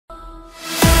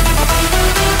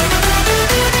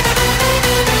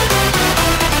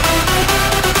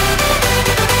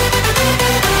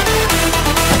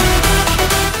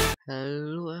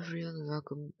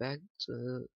welcome back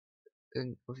to a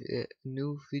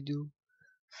new video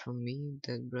from me,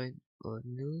 That Bright or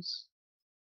News.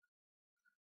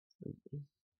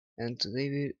 And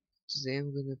today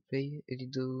I'm gonna play a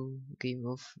little game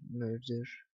of murder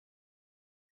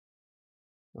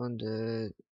on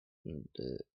the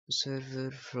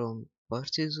server from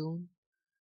Partizone.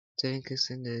 The link is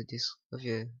in the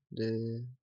the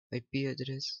IP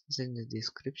address is in the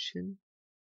description.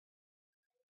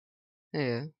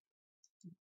 Yeah,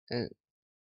 and,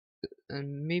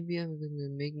 and maybe I'm gonna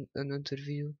make another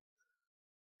video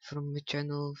from my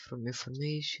channel, from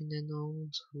information and all.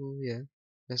 So yeah,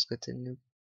 let's get in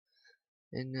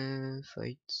a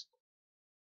fight.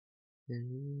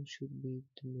 And who should be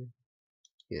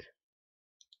here?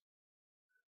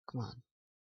 Come on,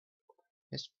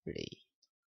 let's play.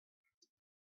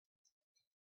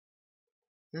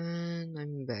 And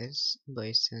I'm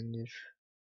bystander.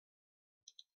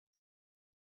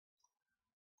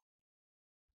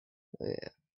 Oh yeah,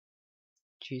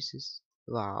 Jesus,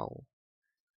 wow,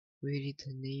 really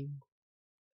the name.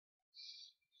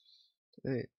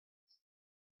 Uh,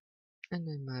 and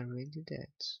I'm already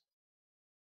dead.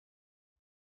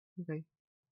 Okay.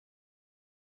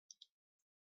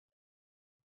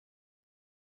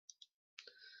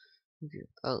 Okay,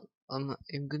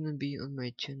 I'm gonna be on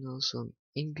my channel some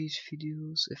English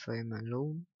videos if I'm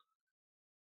alone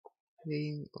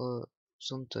playing, or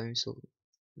sometimes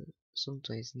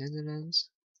sometimes Netherlands.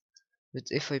 But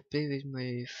if I play with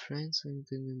my friends, I'm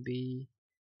gonna be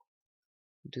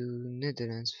do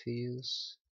Netherlands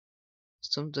videos.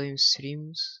 Sometimes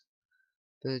streams,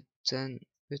 but then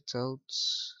without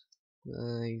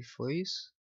my voice.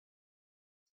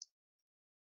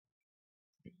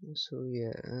 So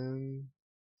yeah, I'm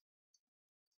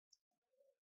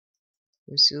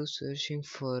still searching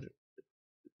for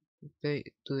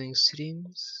doing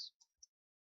streams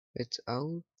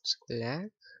without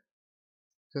lag,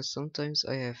 because sometimes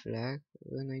I have lag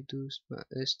when I do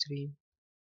a stream.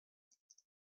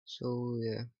 So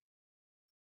yeah,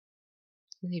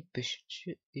 and he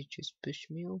just pushed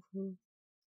me over.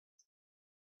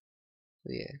 So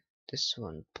yeah, this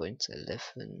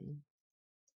 1.11.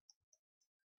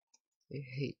 I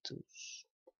hate those.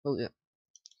 Oh yeah,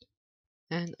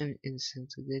 and I'm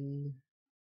innocent again.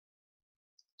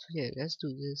 So yeah, let's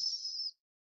do this.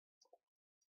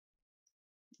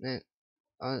 And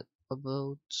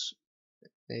about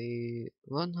a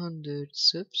 100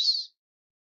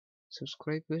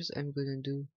 subscribers, I'm gonna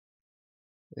do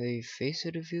a face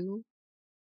review.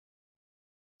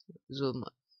 So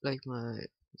my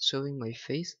showing my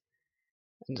face,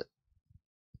 and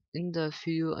in that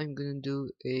video I'm gonna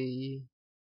do a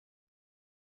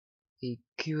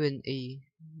Q&A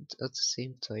at the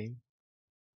same time.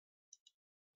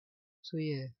 So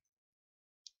yeah,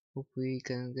 hope we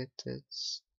can get that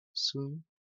soon.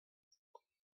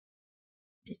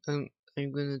 I'm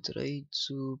gonna try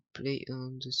to play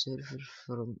on the server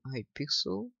from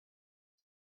Hypixel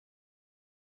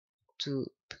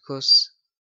because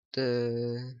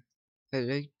the I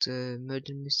like the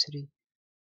murder mystery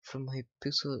from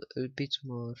Hypixel a bit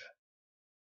more.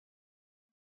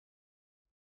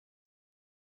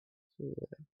 So,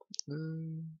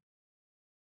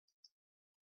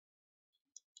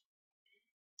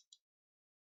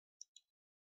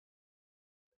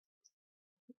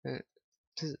 uh,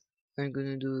 I'm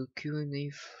gonna do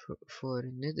Q&A for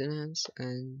Netherlands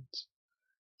and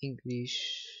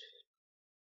English,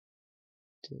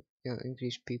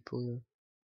 English people.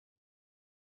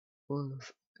 Well,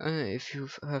 if you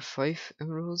have 5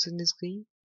 emeralds in this game,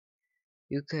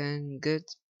 you can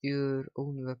get your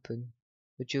own weapon,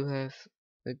 but you have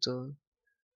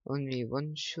only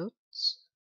one shot.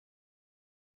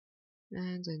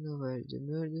 And I know who the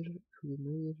murderer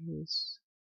is.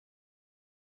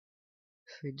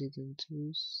 If I didn't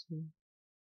use him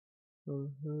or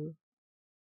her,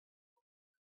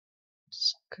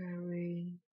 it's scary.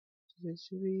 It's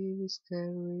really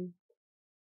scary.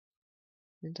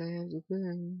 And I have the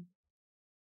gun.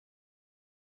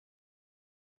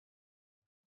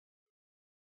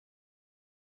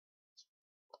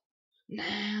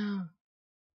 Now,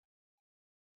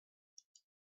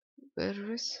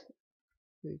 where is?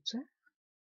 Wait, what?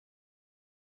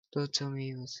 Don't tell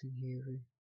me what's in here.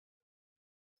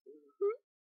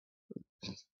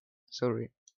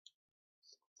 Sorry.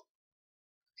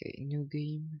 Okay, new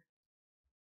game.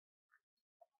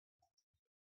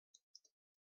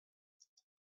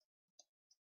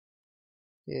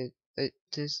 Yeah,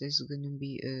 this is gonna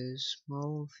be a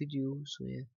small video, so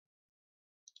yeah.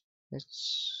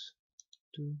 Let's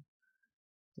do.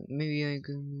 Maybe I'm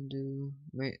gonna do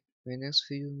my next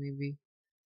video. Maybe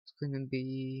it's gonna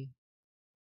be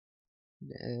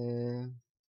My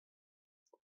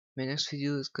next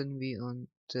video is gonna be on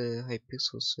the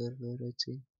Hypixel server, I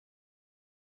think.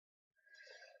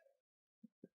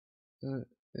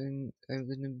 And I'm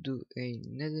gonna do a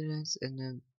Netherlands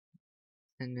and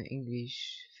an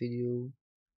English video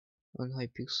on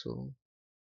Hypixel.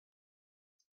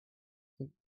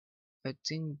 I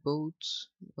think both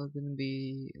are gonna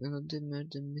be another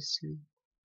murder mystery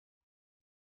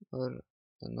or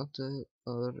another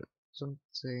or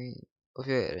something.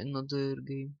 Okay, another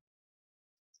game.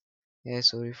 Yeah,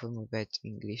 sorry for my bad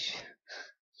English.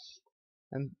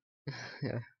 I'm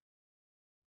yeah,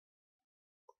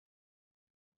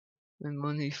 I'm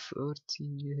only 14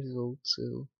 years old,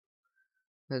 so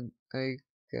I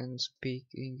can speak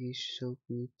English so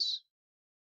good.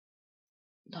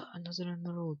 No, another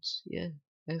emerald. Yeah,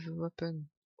 I have a weapon.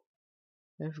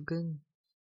 I have a gun.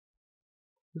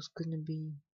 Who's gonna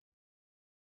be?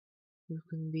 Who's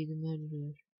gonna be the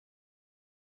murderer?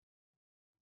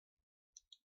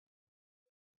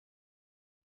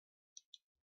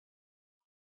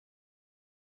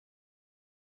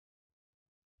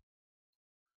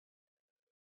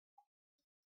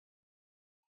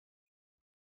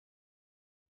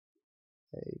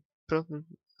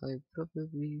 I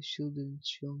probably shouldn't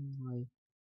show my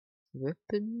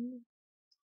weapon,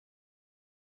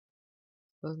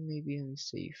 or maybe I'm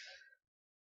safe.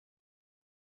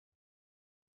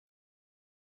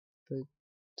 But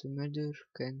the murderer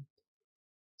can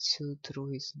still throw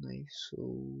his knife,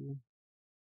 so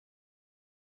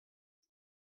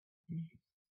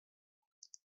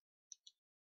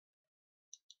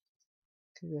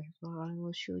careful, I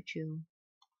will shoot you.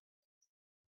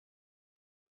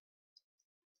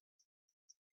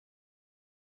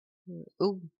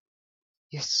 Oh,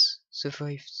 yes,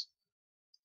 survived.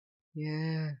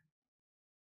 Yeah,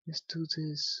 let's do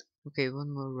this. Okay, one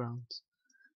more round.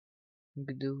 We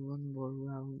could do one more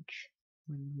round.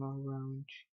 One more round.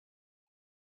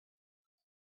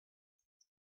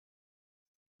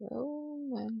 Oh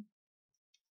man.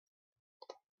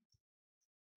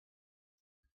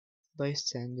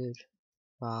 Bystander.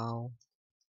 Wow.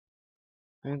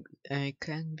 I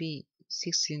can be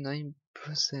 69%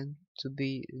 to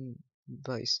be a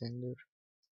bystander.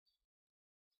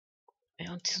 I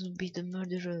want to be the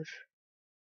murderer.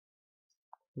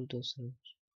 Bulldozer.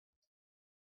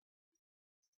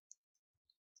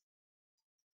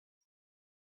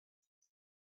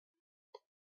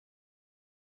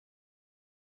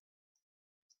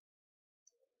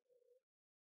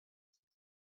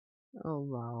 Oh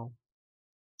wow.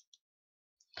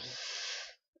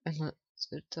 Another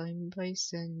time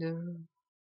bystander.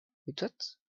 Wait,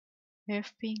 what? I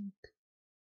have pink.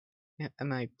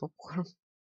 Am I popcorn?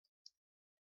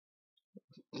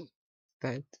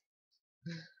 Bad.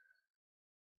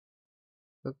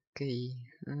 Okay.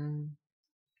 Come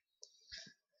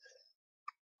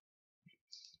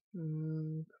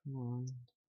on.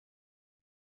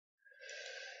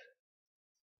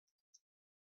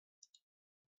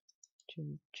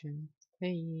 Chum chum.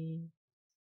 Hey.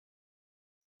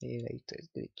 Hey, like that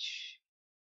glitch.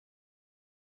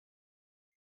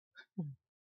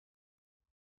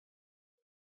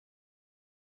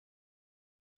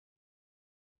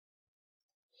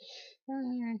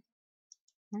 Hi.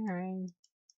 Hi.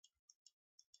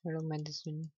 Hello,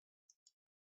 medicine.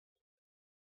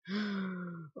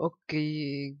 Oké,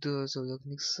 ik doe zo dat ik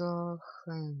niks zag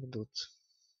en dood.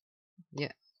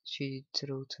 Yeah, she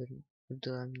throws her.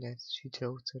 I'm dead. She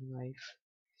throws her knife.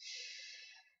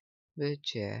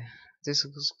 But yeah, this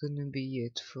was gonna be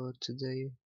it for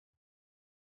today.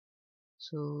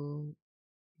 So,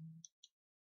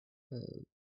 uh,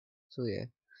 so yeah.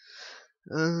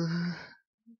 Uh,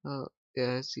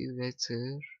 yeah. See you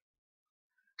later.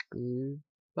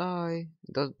 Goodbye.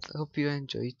 Hope you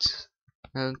enjoyed.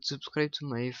 And subscribe to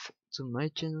my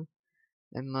channel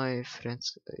and my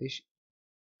friends.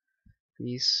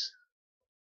 Peace.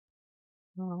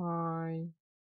 Bye.